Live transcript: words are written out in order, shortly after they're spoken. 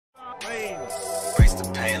Brace the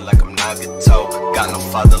pain like I'm Nagato. Got no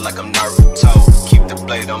father like I'm Naruto. Keep the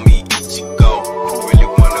blade on me, Ichigo. Who really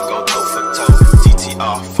wanna go toe for toe?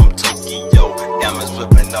 GTR from Tokyo. Diamonds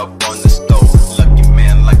whipping up on the stove. Lucky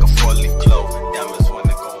man like a 4-leaf clove. Diamonds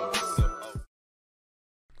wanna go with the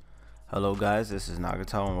Hello guys, this is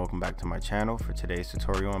Nagato and welcome back to my channel. For today's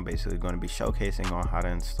tutorial, I'm basically going to be showcasing on how to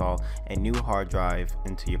install a new hard drive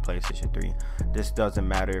into your PlayStation 3. This doesn't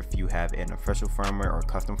matter if you have an official firmware or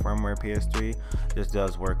custom firmware PS3. This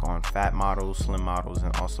does work on fat models, slim models,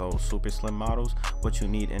 and also super slim models. What you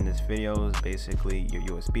need in this video is basically your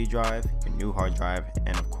USB drive, your new hard drive,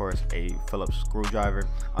 and of course a Phillips screwdriver.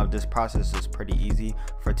 This process is pretty easy.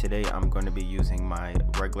 For today, I'm going to be using my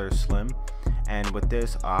regular slim. And with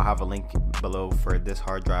this, I'll have a link below for this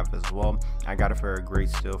hard drive as well. I got it for a great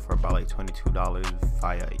steal for about like $22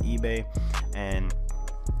 via eBay, and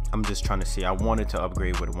I'm just trying to see. I wanted to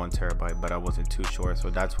upgrade with 1 terabyte, but I wasn't too sure, so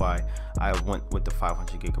that's why I went with the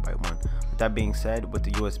 500 gigabyte one. With that being said, with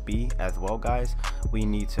the USB as well, guys, we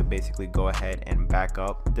need to basically go ahead and back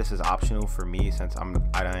up. This is optional for me since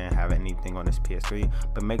I don't have anything on this PS3,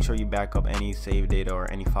 but make sure you back up any save data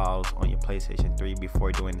or any files on your PlayStation 3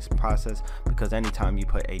 before doing this process, because anytime you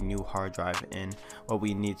put a new hard drive in, what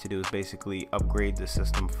we need to do is basically upgrade the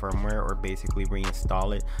system firmware or basically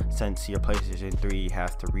reinstall it, since your PlayStation 3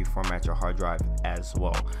 has to reformat your hard drive as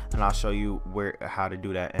well, and I'll show you how to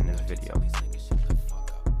do that in this video.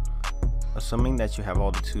 Assuming that you have all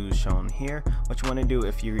the tools shown here, what you want to do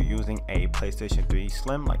if you're using a PlayStation 3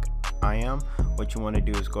 Slim like I am, what you want to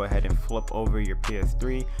do is go ahead and flip over your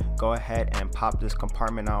PS3, go ahead and pop this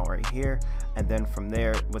compartment out right here, and then from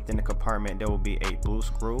there within the compartment there will be a blue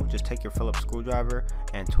screw. Just take your Phillips screwdriver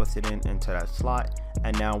and twist it into that slot,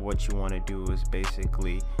 and now what you want to do is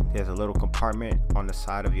basically there's a little compartment on the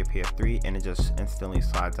side of your PS3 and it just instantly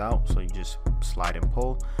slides out, so you just slide and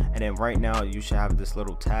pull, and then right now you should have this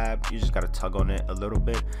little tab. You just got to tug on it a little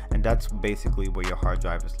bit, and that's basically where your hard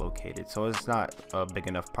drive is located. So it's not a big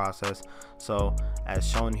enough process. So as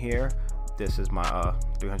shown here, this is my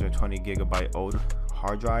 320 gigabyte old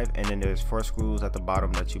hard drive, and then there's 4 screws at the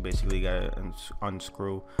bottom that you basically gotta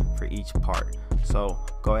unscrew for each part. So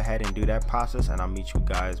go ahead and do that process, and I'll meet you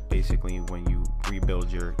guys basically when you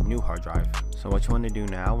rebuild your new hard drive. So what you want to do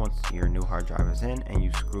now, once your new hard drive is in and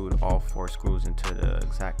you screwed all 4 screws into the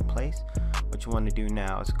exact place, what you want to do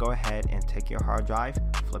now is go ahead and take your hard drive,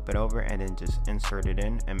 flip it over, and then just insert it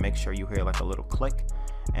in, and make sure you hear like a little click,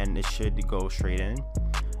 and it should go straight in.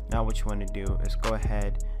 Now what you want to do is go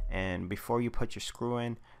ahead and before you put your screw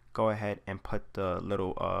in, go ahead and put the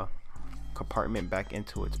little compartment back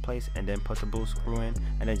into its place, and then put the blue screw in,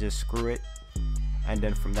 and then just screw it, and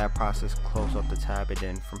then from that process close up the tab. And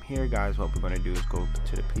then from here, guys, what we're going to do is go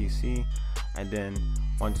to the PC, and then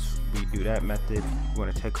once we do that method, we're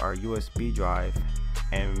going to take our USB drive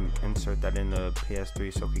and insert that in the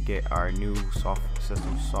PS3 so we can get our new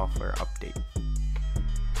system software update.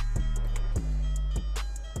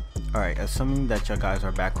 Alright, assuming that you guys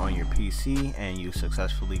are back on your PC and you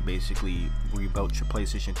successfully basically rebuilt your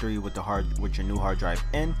PlayStation 3 with your new hard drive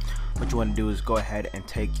in, what you want to do is go ahead and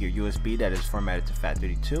take your USB that is formatted to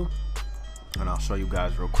FAT32, and I'll show you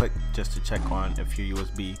guys real quick just to check on if your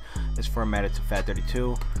USB is formatted to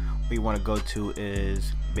FAT32. What you want to go to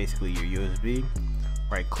is basically your USB,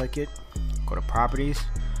 right click it, go to properties,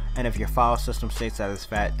 and if your file system states that it's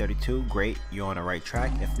FAT32, great, you're on the right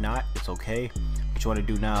track. If not, it's okay. What you want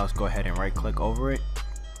to do now is go ahead and right click over it,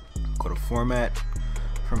 go to format.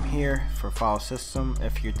 From here, for file system,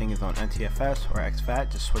 if your thing is on NTFS or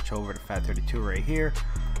exFAT, just switch over to FAT32 right here.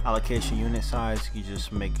 Allocation unit size, you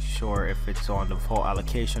just make sure if it's on default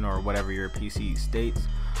allocation or whatever your PC states.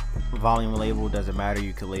 Volume label doesn't matter,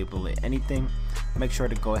 you can label it anything. Make sure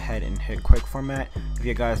to go ahead and hit quick format. If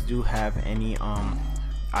you guys do have any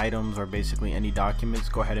items or basically any documents,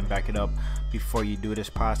 go ahead and back it up before you do this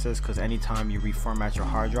process, because anytime you reformat your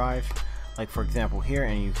hard drive, like for example here,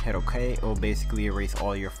 and you hit OK, it will basically erase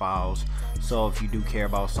all your files. So if you do care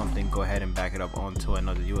about something, go ahead and back it up onto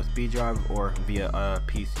another USB drive or via a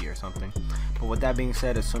PC or something. But with that being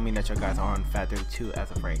said, assuming that you guys are on FAT32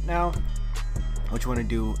 as of right now, what you want to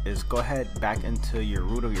do is go ahead back into your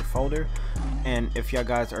root of your folder, and if you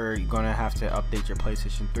guys are gonna have to update your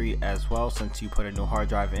PlayStation 3 as well, since you put a new hard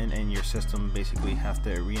drive in and your system basically has to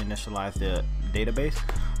reinitialize the database,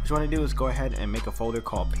 what you want to do is go ahead and make a folder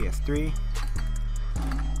called PS3,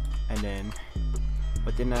 and then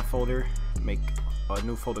within that folder make a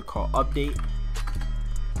new folder called update,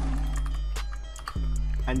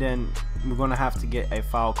 and then we're gonna have to get a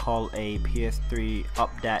file called a ps3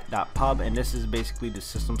 updat.pub, and this is basically the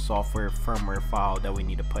system software firmware file that we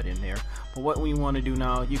need to put in there. But what we want to do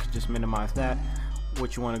now, you can just minimize that.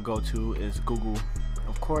 What you want to go to is Google,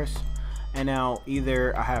 of course. And now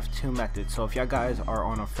either I have two methods. So if y'all guys are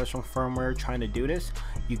on official firmware trying to do this,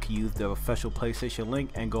 you can use the official PlayStation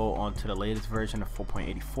link and go on to the latest version of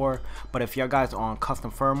 4.84. But if y'all guys are on custom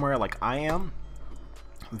firmware like I am,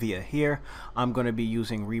 via here, I'm going to be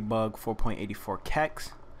using Rebug 4.84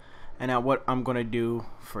 kex. And now what I'm going to do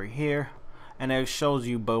for here, and it shows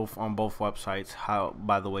you both on both websites how,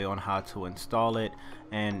 by the way, on how to install it.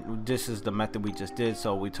 And this is the method we just did.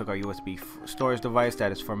 So we took our USB storage device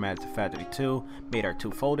that is formatted to FAT32, made our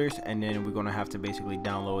two folders, and then we're going to have to basically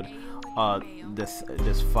download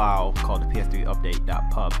this file called the ps3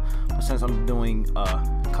 update.pub. But since I'm doing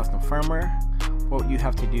custom firmware, what you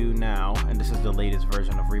have to do now, and this is the latest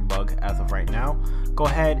version of Rebug as of right now, go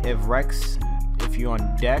ahead, if you're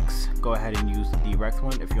on Dex, go ahead and use the Drex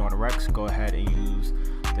one. If you're on Rex, go ahead and use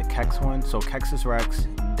the Kex one. So Kex is Rex,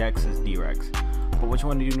 Dex is Drex. But what you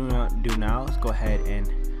want to do now is go ahead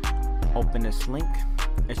and open this link.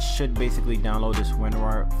 It should basically download this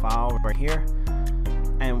WinRAR file right here,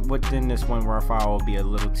 and within this WinRAR file will be a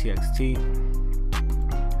little txt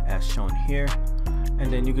as shown here.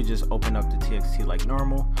 And then you could just open up the txt like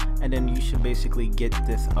normal, and then you should basically get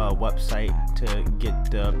this website to get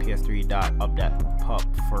the ps3.updat.pub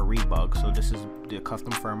for Rebug. So this is the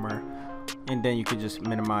custom firmware, and then you could just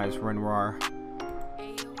minimize WinRAR,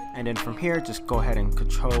 and then from here just go ahead and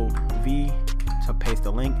Control V to paste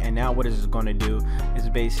the link. And now what this is going to do is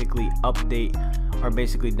basically update, or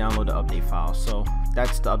basically download the update file. So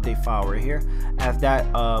that's the update file right here. As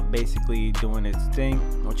that basically doing its thing,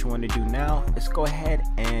 what you want to do now is go ahead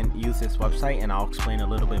and use this website, and I'll explain a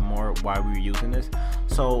little bit more why we're using this.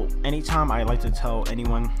 So anytime, I like to tell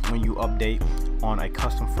anyone, when you update on a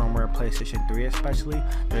custom firmware, PlayStation 3 especially,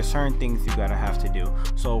 there's certain things you gotta have to do.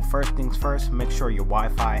 So first things first, make sure your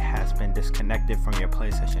Wi-Fi has been disconnected from your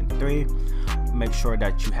PlayStation 3. Make sure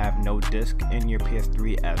that you have no disk in your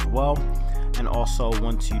PS3 as well. And also,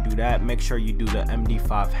 once you do that, make sure you do the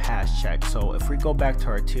MD5 hash check. So if we go back to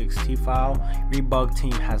our txt file, Rebug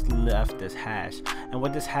team has left this hash, and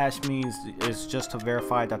what this hash means is just to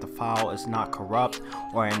verify that the file is not corrupt,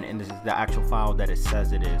 or and this is the actual file that it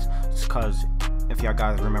says it is. Because if y'all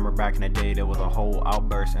guys remember, back in the day, there was a whole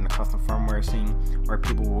outburst in the custom firmware scene where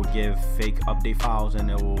people will give fake update files,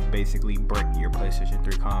 and it will basically break your PlayStation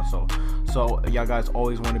 3 console. So y'all guys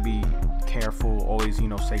always want to be careful, always, you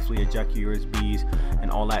know, safely eject your USBs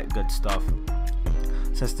and all that good stuff.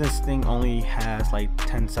 Since this thing only has like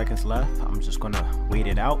 10 seconds left, I'm just gonna wait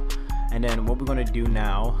it out. And then what we're gonna do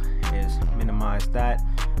now is minimize that,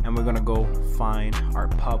 and we're gonna go find our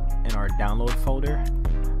pub in our download folder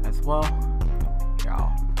as well. Here,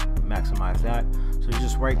 I'll maximize that. So you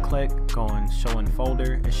just right click, go and show in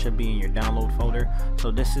folder. It should be in your download folder.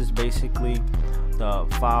 So this is basically the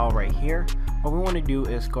file right here. What we want to do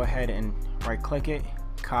is go ahead and right click it,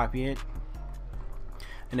 copy it,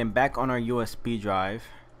 and then back on our USB drive,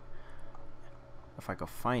 if I could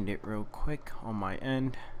find it real quick on my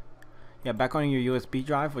end. Yeah, back on your USB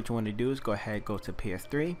drive, what you want to do is go ahead, go to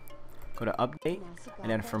PS3, go to update,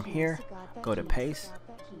 and then from here go to paste.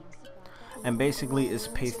 And basically it's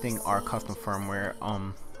pasting our custom firmware,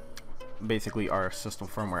 basically our system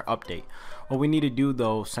firmware update. What we need to do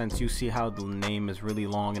though, since you see how the name is really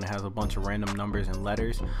long and it has a bunch of random numbers and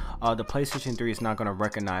letters, the PlayStation 3 is not going to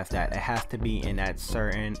recognize that. It has to be in that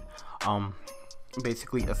certain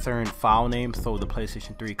basically a certain file name, so the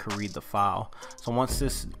PlayStation 3 could read the file. So once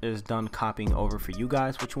this is done copying over for you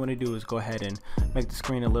guys, what you want to do is go ahead and make the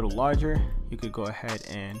screen a little larger. You could go ahead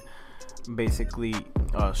and basically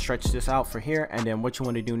stretch this out for here, and then what you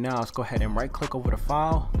want to do now is go ahead and right click over the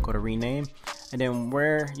file, go to rename, and then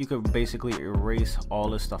where you could basically erase all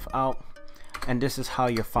this stuff out, and this is how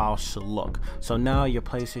your file should look. So now your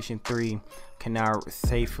PlayStation 3 can now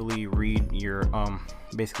safely read your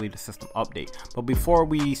basically the system update. But before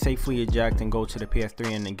we safely eject and go to the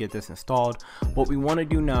PS3 and then get this installed, what we want to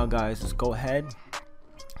do now, guys, is go ahead,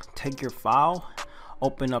 take your file,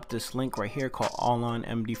 open up this link right here called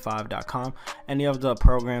allonmd5.com. Any of the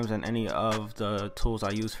programs and any of the tools I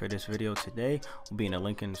use for this video today will be in the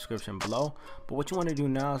link in the description below. But what you want to do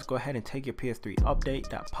now is go ahead and take your ps3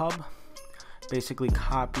 update.pub, basically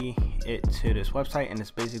copy it to this website, and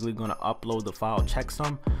it's basically going to upload the file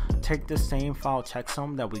checksum. Take the same file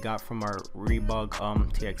checksum that we got from our Rebug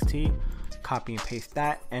txt, copy and paste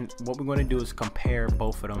that, and what we're going to do is compare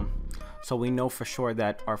both of them. so we know for sure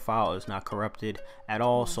that our file is not corrupted at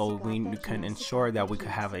all, so we can ensure that we could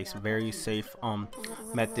have a very safe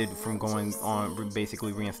method from going on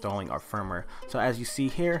basically reinstalling our firmware. So as you see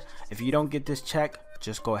here, if you don't get this check,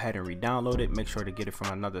 just go ahead and re-download it. Make sure to get it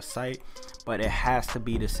from another site, but it has to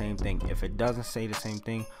be the same thing. If it doesn't say the same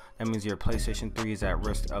thing, that means your PlayStation 3 is at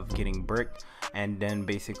risk of getting bricked, and then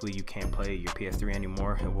basically you can't play your PS3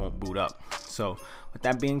 anymore. It won't boot up. So with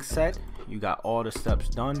that being said, you got all the steps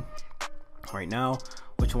done. Right now,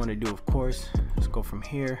 what you want to do, of course, is go from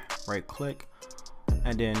here, right click,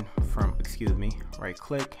 and then right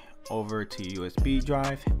click over to USB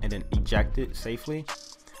drive, and then eject it safely.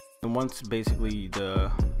 And once basically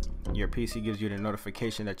your PC gives you the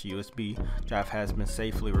notification that your USB drive has been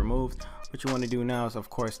safely removed, what you want to do now is, of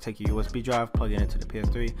course, take your USB drive, plug it into the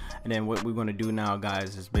PS3, and then what we're going to do now,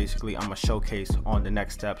 guys, is basically I'm going to showcase on the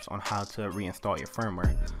next steps on how to reinstall your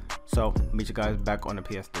firmware. So meet you guys back on the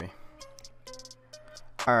PS3.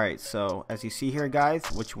 Alright, so as you see here, guys,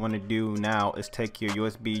 what you want to do now is take your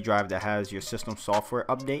USB drive that has your system software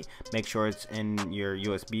update, make sure it's in your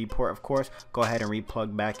USB port, of course, go ahead and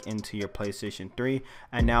replug back into your PlayStation 3.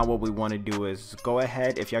 And now what we want to do is go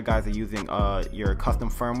ahead, if you guys are using your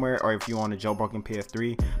custom firmware, or if you want a jailbroken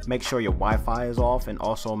PS3, make sure your Wi-Fi is off, and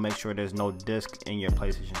also make sure there's no disk in your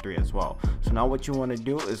PlayStation 3 as well. So now what you want to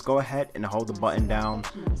do is go ahead and hold the button down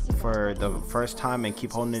for the first time and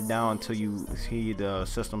keep holding it down until you see the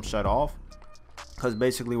system shut off, because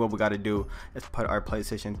basically what we got to do is put our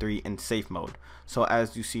PlayStation 3 in safe mode. So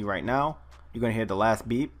as you see right now, you're gonna hear the last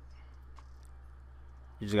beep.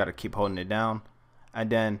 You just got to keep holding it down, and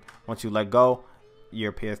then once you let go,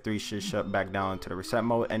 your PS3 should shut back down to the reset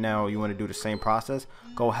mode. And now you want to do the same process,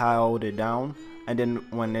 go hold it down, and then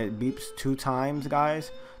when it beeps 2 times,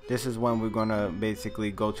 guys, this is when we're gonna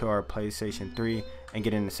basically go to our PlayStation 3 and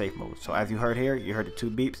get into safe mode. So as you heard here, you heard the 2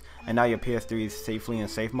 beeps, and now your PS3 is safely in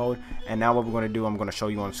safe mode. And now what we're going to do, I'm going to show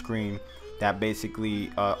you on screen that basically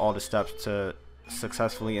all the steps to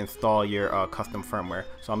successfully install your custom firmware.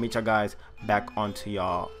 So I'll meet you guys back onto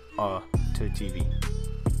y'all to the TV.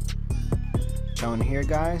 Shown here,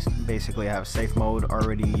 guys, basically I have safe mode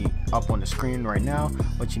already up on the screen right now.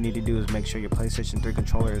 What you need to do is make sure your PlayStation 3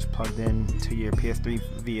 controller is plugged in to your PS3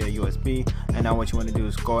 via USB. And now what you want to do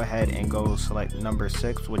is go ahead and go select number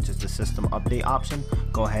 6, which is the system update option.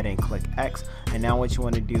 Go ahead and click X, and now what you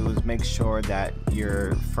want to do is make sure that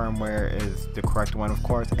your firmware is the correct one, of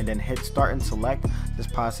course, and then hit start and select. This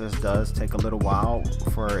process does take a little while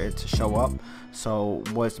for it to show up. So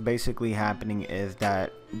what's basically happening is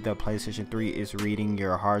that the PlayStation 3 is reading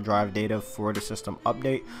your hard drive data for the system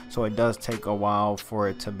update, so it does take a while for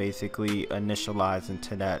it to basically initialize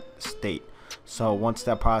into that state. So once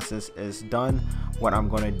that process is done, what I'm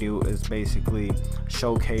going to do is basically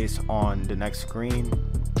showcase on the next screen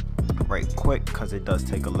right quick, because it does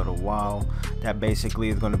take a little while. That basically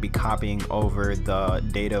is going to be copying over the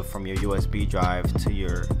data from your USB drive to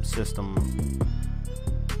your system.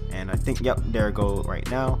 And I think, yep, there it goes right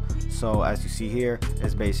now. So as you see here,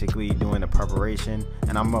 it's basically doing the preparation,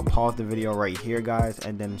 and I'm gonna pause the video right here, guys,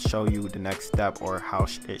 and then show you the next step or how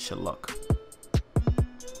it should look.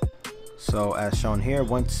 So as shown here,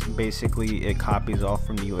 once basically it copies off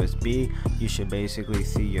from the USB, you should basically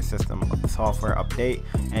see your system software update.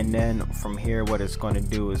 And then from here, what it's going to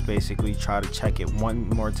do is basically try to check it one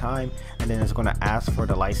more time, and then it's going to ask for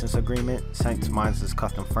the license agreement. Since mine's is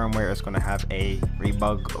custom firmware, it's going to have a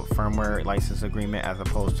Rebug firmware license agreement as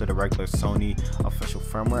opposed to the regular Sony official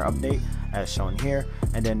firmware update as shown here.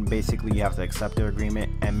 And then basically you have to accept the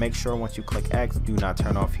agreement, and make sure once you click X, do not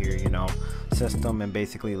turn off your system, and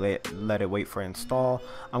basically let it wait for install.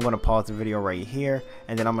 I'm going to pause the video right here,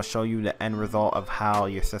 and then I'm going to show you the end result of how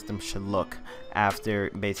your system should look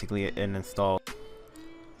after basically it installed.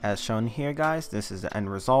 As shown here, guys, this is the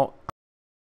end result.